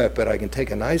wringing wet, but I can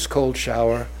take a nice cold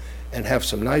shower and have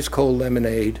some nice cold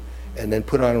lemonade and then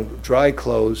put on dry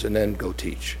clothes and then go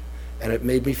teach. And it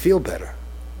made me feel better.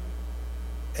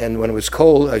 And when it was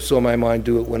cold, I saw my mind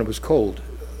do it when it was cold.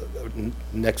 The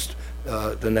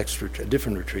next retreat, a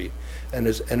different retreat, and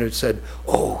it said,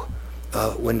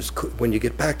 when you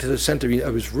get back to the center, I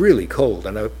was really cold,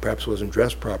 and I perhaps wasn't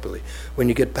dressed properly. When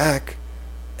you get back,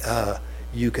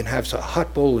 you can have a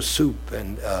hot bowl of soup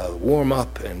and warm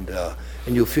up, and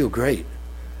you'll feel great.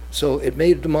 So it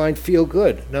made the mind feel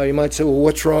good. Now you might say, well,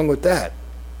 what's wrong with that?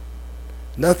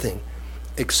 Nothing,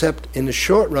 except in the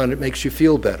short run, it makes you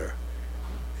feel better.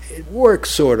 It works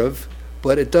sort of,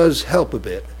 but it does help a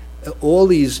bit. All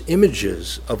these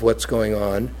images of what's going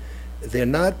on, they're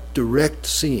not direct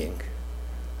seeing.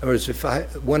 In other words,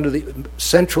 one of the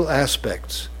central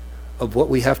aspects of what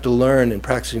we have to learn in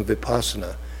practicing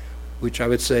vipassana, which I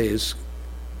would say is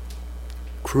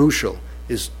crucial,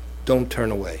 is don't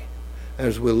turn away.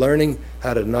 As we're learning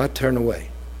how to not turn away,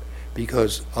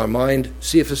 because our mind,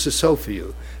 see if this is so for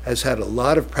you, has had a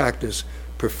lot of practice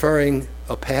preferring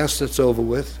a past that's over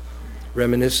with,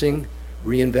 reminiscing,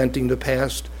 reinventing the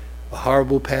past, a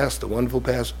horrible past, a wonderful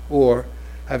past, or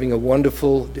having a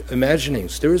wonderful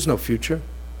imaginings. There is no future.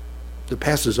 The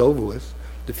past is over with.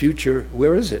 The future,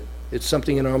 where is it? It's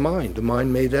something in our mind. The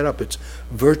mind made that up. It's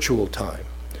virtual time.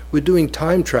 We're doing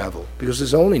time travel because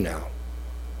it's only now.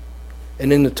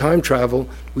 And in the time travel,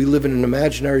 we live in an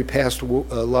imaginary past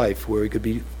life where we could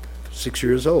be 6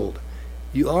 years old.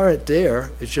 You aren't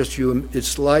there. It's just you.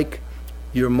 It's like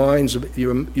your mind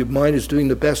is doing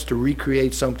the best to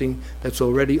recreate something that's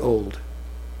already old.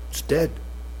 It's dead.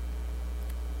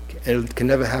 And it can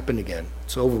never happen again.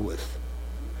 It's over with.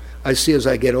 I see as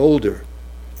I get older,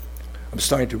 I'm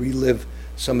starting to relive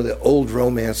some of the old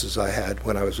romances I had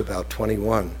when I was about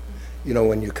 21. You know,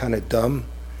 when you're kind of dumb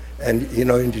and,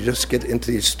 and you just get into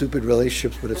these stupid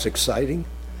relationships, but it's exciting.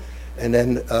 And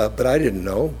then, but I didn't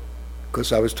know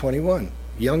because I was 21,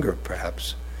 younger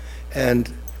perhaps.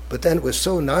 But then it was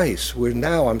so nice, where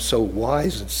now I'm so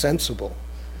wise and sensible,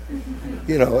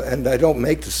 and I don't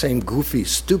make the same goofy,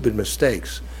 stupid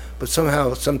mistakes. But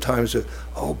somehow, sometimes,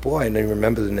 oh boy, and then you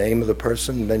remember the name of the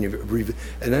person, and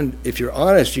then if you're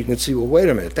honest, you can see, well, wait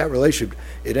a minute, that relationship,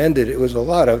 it ended, it was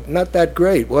not that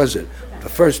great, was it? The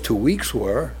first 2 weeks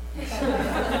were,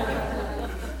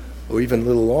 or even a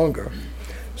little longer.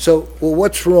 So, well,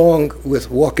 what's wrong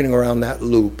with walking around that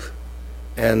loop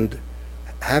and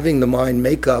having the mind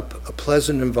make up a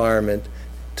pleasant environment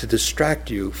to distract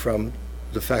you from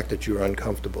the fact that you're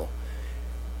uncomfortable?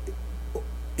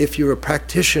 If you're a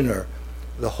practitioner,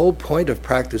 the whole point of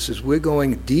practice is we're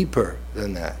going deeper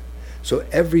than that. So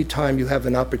every time you have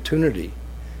an opportunity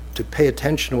to pay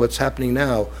attention to what's happening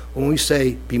now, when we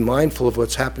say be mindful of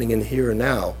what's happening in here and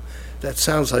now, that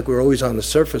sounds like we're always on the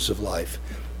surface of life.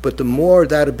 But the more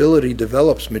that ability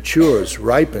develops, matures,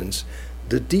 ripens,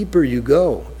 the deeper you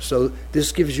go. So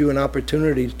this gives you an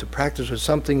opportunity to practice with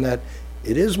something that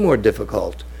it is more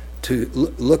difficult to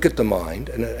look at the mind,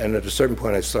 and at a certain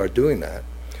point I started doing that,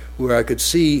 where I could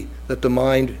see that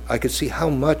I could see how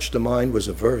much the mind was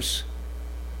averse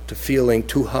to feeling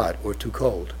too hot or too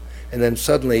cold. And then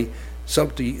suddenly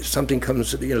something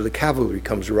comes, the cavalry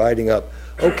comes riding up.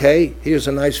 Okay, here's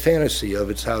a nice fantasy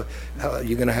of it's how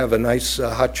you're going to have a nice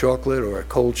hot chocolate or a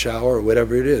cold shower or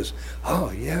whatever it is. Oh,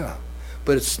 yeah.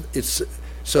 But it's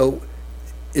so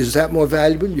is that more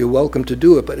valuable? You're welcome to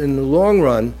do it. But in the long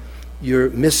run,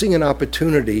 you're missing an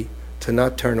opportunity to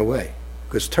not turn away.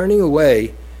 Because turning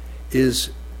away is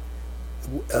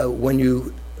when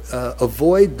you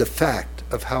avoid the fact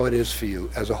of how it is for you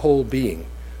as a whole being.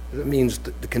 That means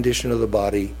the condition of the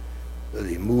body,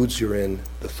 the moods you're in,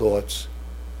 the thoughts,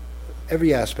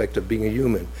 every aspect of being a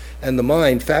human. And the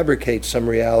mind fabricates some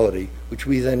reality, which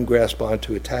we then grasp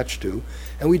onto, attach to,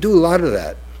 and we do a lot of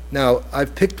that. Now,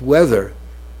 I've picked weather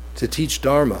to teach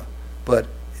Dharma, but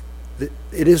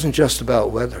it isn't just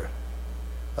about weather.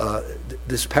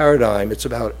 This paradigm, it's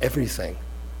about everything.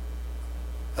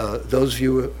 Those of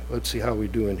you, let's see how we're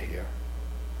doing here.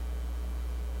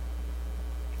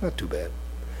 Not too bad.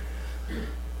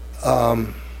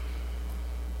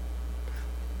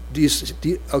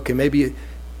 Okay, maybe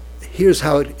here's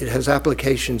how it has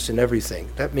applications in everything.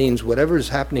 That means whatever is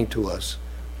happening to us,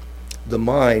 the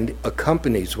mind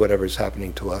accompanies whatever is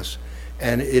happening to us,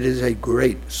 and it is a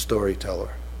great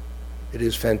storyteller. It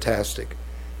is fantastic.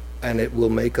 And it will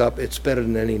make up, it's better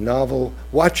than any novel.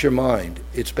 Watch your mind.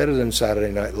 It's better than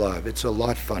Saturday Night Live. It's a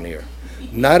lot funnier.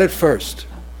 Not at first.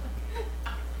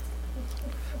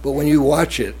 But when you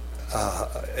watch it,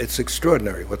 it's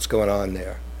extraordinary what's going on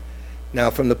there. Now,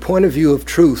 from the point of view of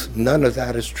truth, none of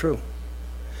that is true.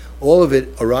 All of it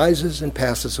arises and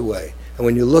passes away. And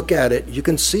when you look at it, you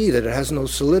can see that it has no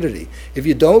solidity. If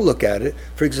you don't look at it,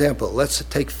 for example, let's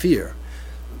take fear.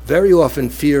 Very often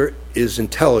fear is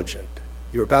intelligent.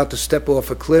 You're about to step off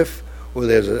a cliff, or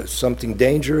there's something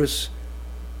dangerous,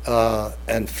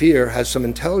 and fear has some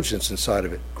intelligence inside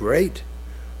of it. Great.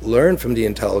 Learn from the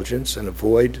intelligence and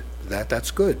avoid that.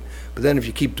 That's good. But then if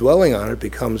you keep dwelling on it, it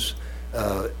becomes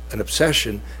an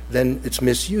obsession, then it's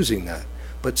misusing that.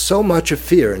 But so much of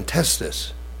fear, and test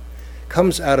this,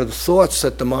 comes out of the thoughts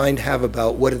that the mind have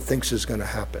about what it thinks is going to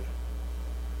happen.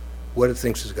 What it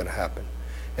thinks is going to happen.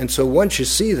 And so once you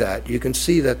see that, you can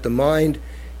see that the mind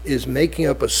is making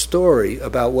up a story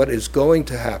about what is going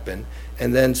to happen,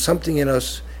 and then something in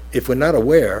us, if we're not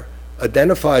aware,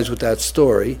 identifies with that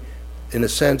story, in a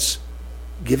sense,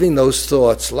 giving those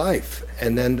thoughts life.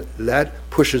 And then that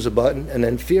pushes a button, and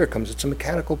then fear comes. It's a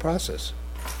mechanical process.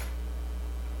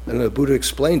 And the Buddha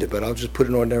explained it, but I'll just put it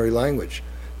in ordinary language.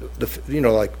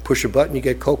 Like push a button, you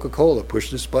get Coca-Cola.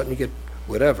 Push this button, you get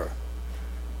whatever.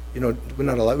 We're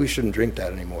not allowed, we shouldn't drink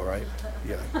that anymore, right?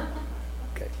 Yeah.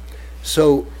 Okay.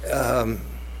 So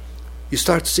you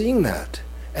start seeing that.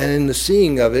 And in the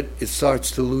seeing of it, it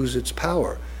starts to lose its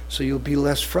power. So you'll be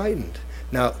less frightened.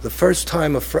 Now, the first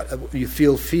time you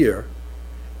feel fear,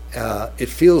 it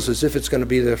feels as if it's going to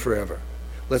be there forever.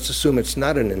 Let's assume it's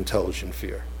not an intelligent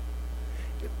fear.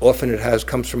 Often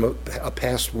comes from a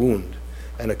past wound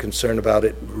and a concern about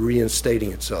it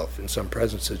reinstating itself in some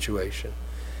present situation.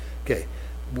 Okay,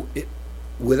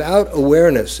 without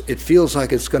awareness, it feels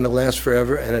like it's going to last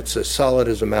forever, and it's as solid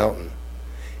as a mountain.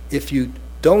 If you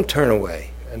don't turn away,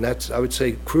 and that's, I would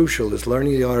say, crucial, is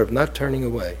learning the art of not turning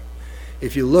away.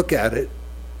 If you look at it,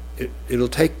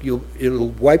 it'll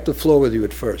wipe the floor with you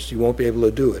at first. You won't be able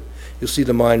to do it. You'll see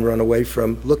the mind run away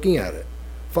from looking at it.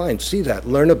 Fine, see that,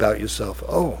 learn about yourself.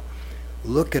 Oh,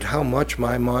 look at how much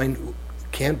my mind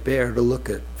can't bear to look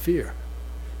at fear.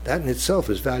 That in itself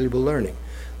is valuable learning.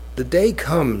 The day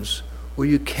comes where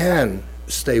you can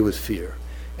stay with fear.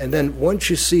 And then once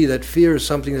you see that fear is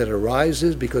something that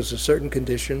arises because of certain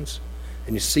conditions,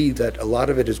 and you see that a lot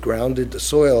of it is grounded, the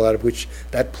soil out of which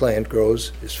that plant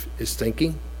grows is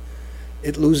thinking,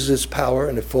 it loses its power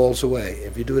and it falls away.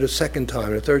 If you do it a second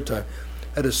time, a third time,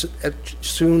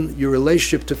 soon your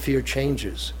relationship to fear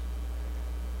changes.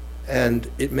 And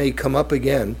it may come up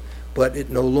again, but it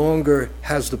no longer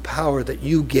has the power that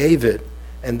you gave it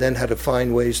and then had to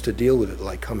find ways to deal with it,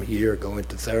 like come here, go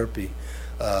into therapy,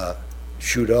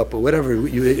 shoot up, or whatever,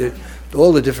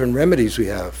 all the different remedies we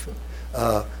have.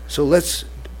 So let's,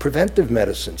 preventive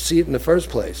medicine, see it in the first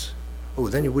place. Oh,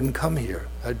 then you wouldn't come here.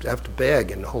 I'd have to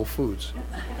bag in Whole Foods.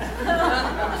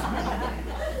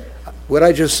 What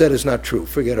I just said is not true.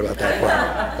 Forget about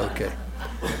that part. Okay.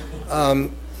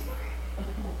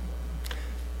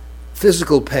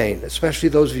 Physical pain, especially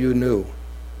those of you who knew.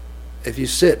 If you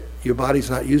sit, your body's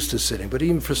not used to sitting. But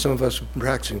even for some of us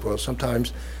practicing for us,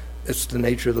 sometimes it's the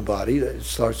nature of the body that it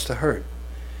starts to hurt.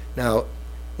 Now,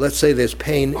 let's say there's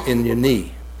pain in your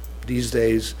knee. These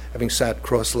days, having sat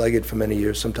cross-legged for many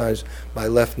years, sometimes my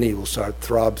left knee will start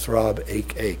throb,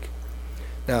 ache.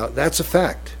 Now, that's a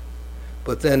fact.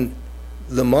 But then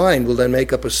the mind will then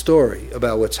make up a story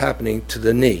about what's happening to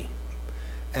the knee.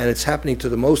 And it's happening to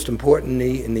the most important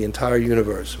knee in the entire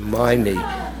universe, my knee.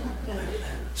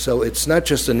 So it's not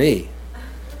just a knee.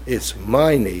 It's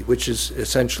my knee, which is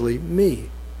essentially me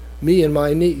and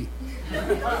my knee.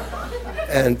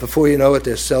 And before you know it,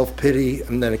 there's self-pity,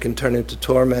 and then it can turn into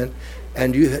torment.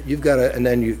 And you've got to, and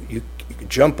then you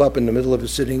jump up in the middle of a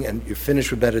sitting, and you're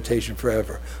finished with meditation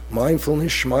forever.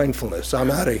 Mindfulness, I'm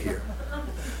out of here.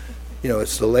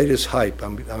 It's the latest hype.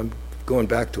 I'm going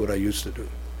back to what I used to do,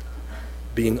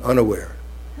 being unaware.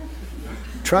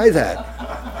 Try that.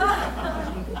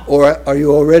 Or are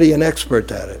you already an expert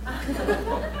at it?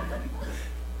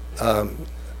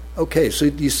 Okay, so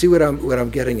you see what I'm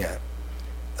getting at.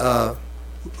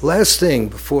 Last thing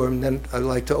before, and then I'd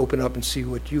like to open up and see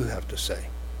what you have to say.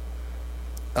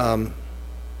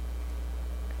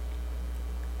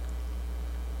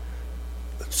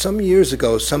 Some years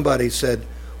ago, somebody said,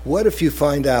 what if you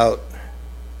find out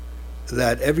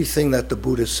that everything that the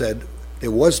Buddha said,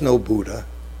 there was no Buddha?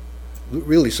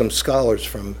 Really, some scholars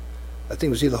from, I think it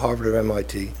was either Harvard or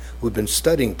MIT, who had been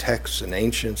studying texts and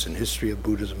ancients and history of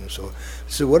Buddhism and so on.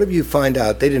 So what if you find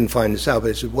out, they didn't find this out, but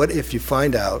they said, what if you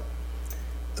find out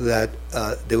that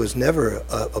there was never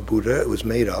a Buddha, it was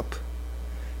made up,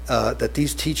 that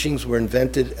these teachings were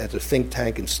invented at a think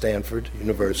tank in Stanford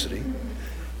University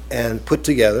and put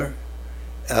together,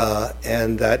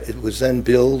 and that it was then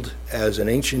billed as an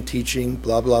ancient teaching,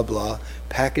 blah, blah, blah,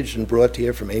 packaged and brought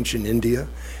here from ancient India,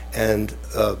 and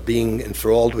being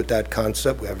enthralled with that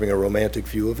concept, we're having a romantic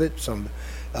view of it.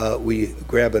 We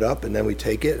grab it up and then we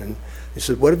take it. And he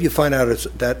said, what if you find out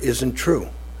that isn't true?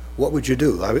 What would you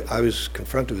do? I was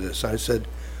confronted with this. I said,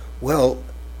 well,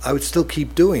 I would still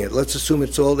keep doing it. Let's assume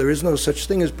there is no such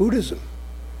thing as Buddhism.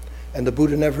 And the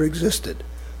Buddha never existed.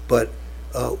 But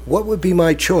what would be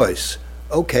my choice?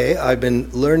 Okay, I've been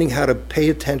learning how to pay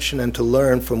attention and to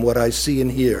learn from what I see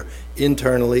and hear,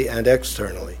 internally and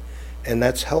externally. And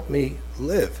that's helped me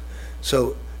live.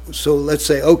 So let's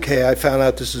say, okay, I found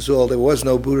out there was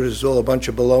no Buddha, this is all a bunch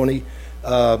of baloney.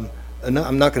 And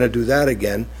I'm not going to do that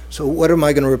again. So what am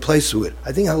I going to replace it with?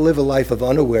 I think I'll live a life of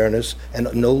unawareness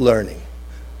and no learning.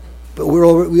 But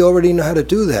we already know how to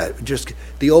do that. Just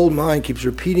the old mind keeps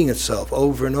repeating itself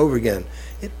over and over again.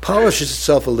 It polishes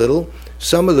itself a little.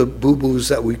 Some of the boo-boos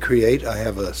that we create, I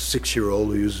have a 6-year-old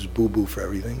who uses boo-boo for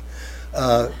everything.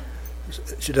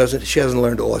 She hasn't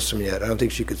learned awesome yet. I don't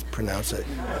think she could pronounce it.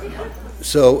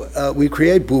 So we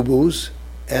create boo-boos,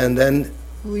 and then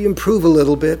we improve a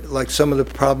little bit. Like some of the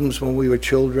problems when we were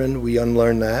children, we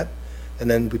unlearn that, and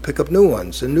then we pick up new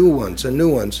ones and new ones and new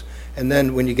ones. And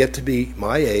then when you get to be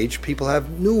my age, people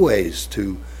have new ways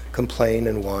to complain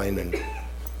and whine. And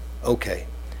okay,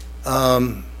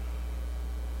 I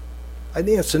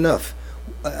think that's enough.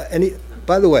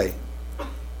 By the way,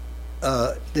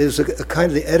 there's a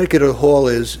kind of the etiquette of the hall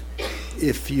is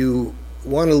if you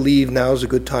want to leave, now's a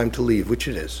good time to leave, which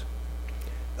it is.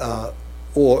 But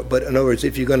in other words,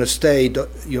 if you're going to stay,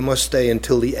 you must stay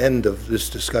until the end of this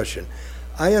discussion.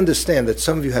 I understand that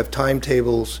some of you have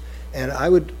timetables, and I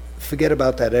would forget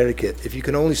about that etiquette. If you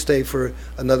can only stay for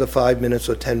another 5 minutes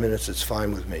or 10 minutes, it's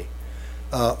fine with me.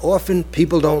 Often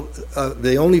people don't,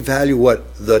 they only value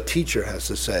what the teacher has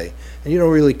to say, and you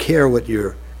don't really care what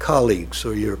your colleagues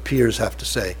or your peers have to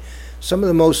say. Some of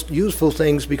the most useful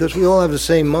things, because we all have the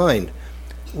same mind,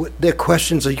 their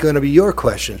questions are going to be your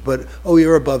questions, but, oh,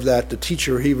 you're above that. The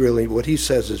teacher, what he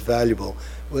says is valuable.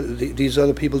 These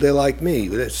other people, they're like me.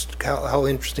 How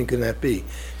interesting can that be?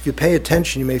 If you pay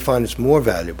attention, you may find it's more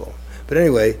valuable. But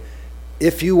anyway,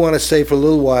 if you want to stay for a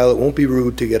little while, it won't be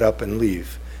rude to get up and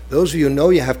leave. Those of you who know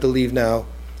you have to leave now,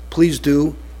 please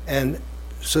do, and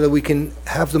so that we can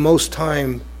have the most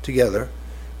time together.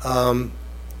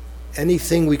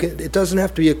 Anything we can, it doesn't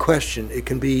have to be a question. It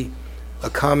can be a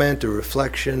comment, a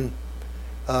reflection.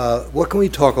 What can we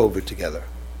talk over together?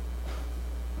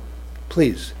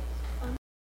 Please.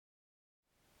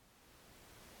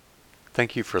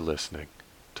 Thank you for listening.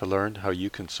 To learn how you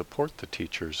can support the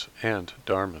teachers and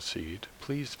Dharma Seed,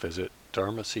 please visit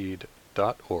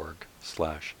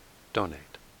dharmaseed.org/donate.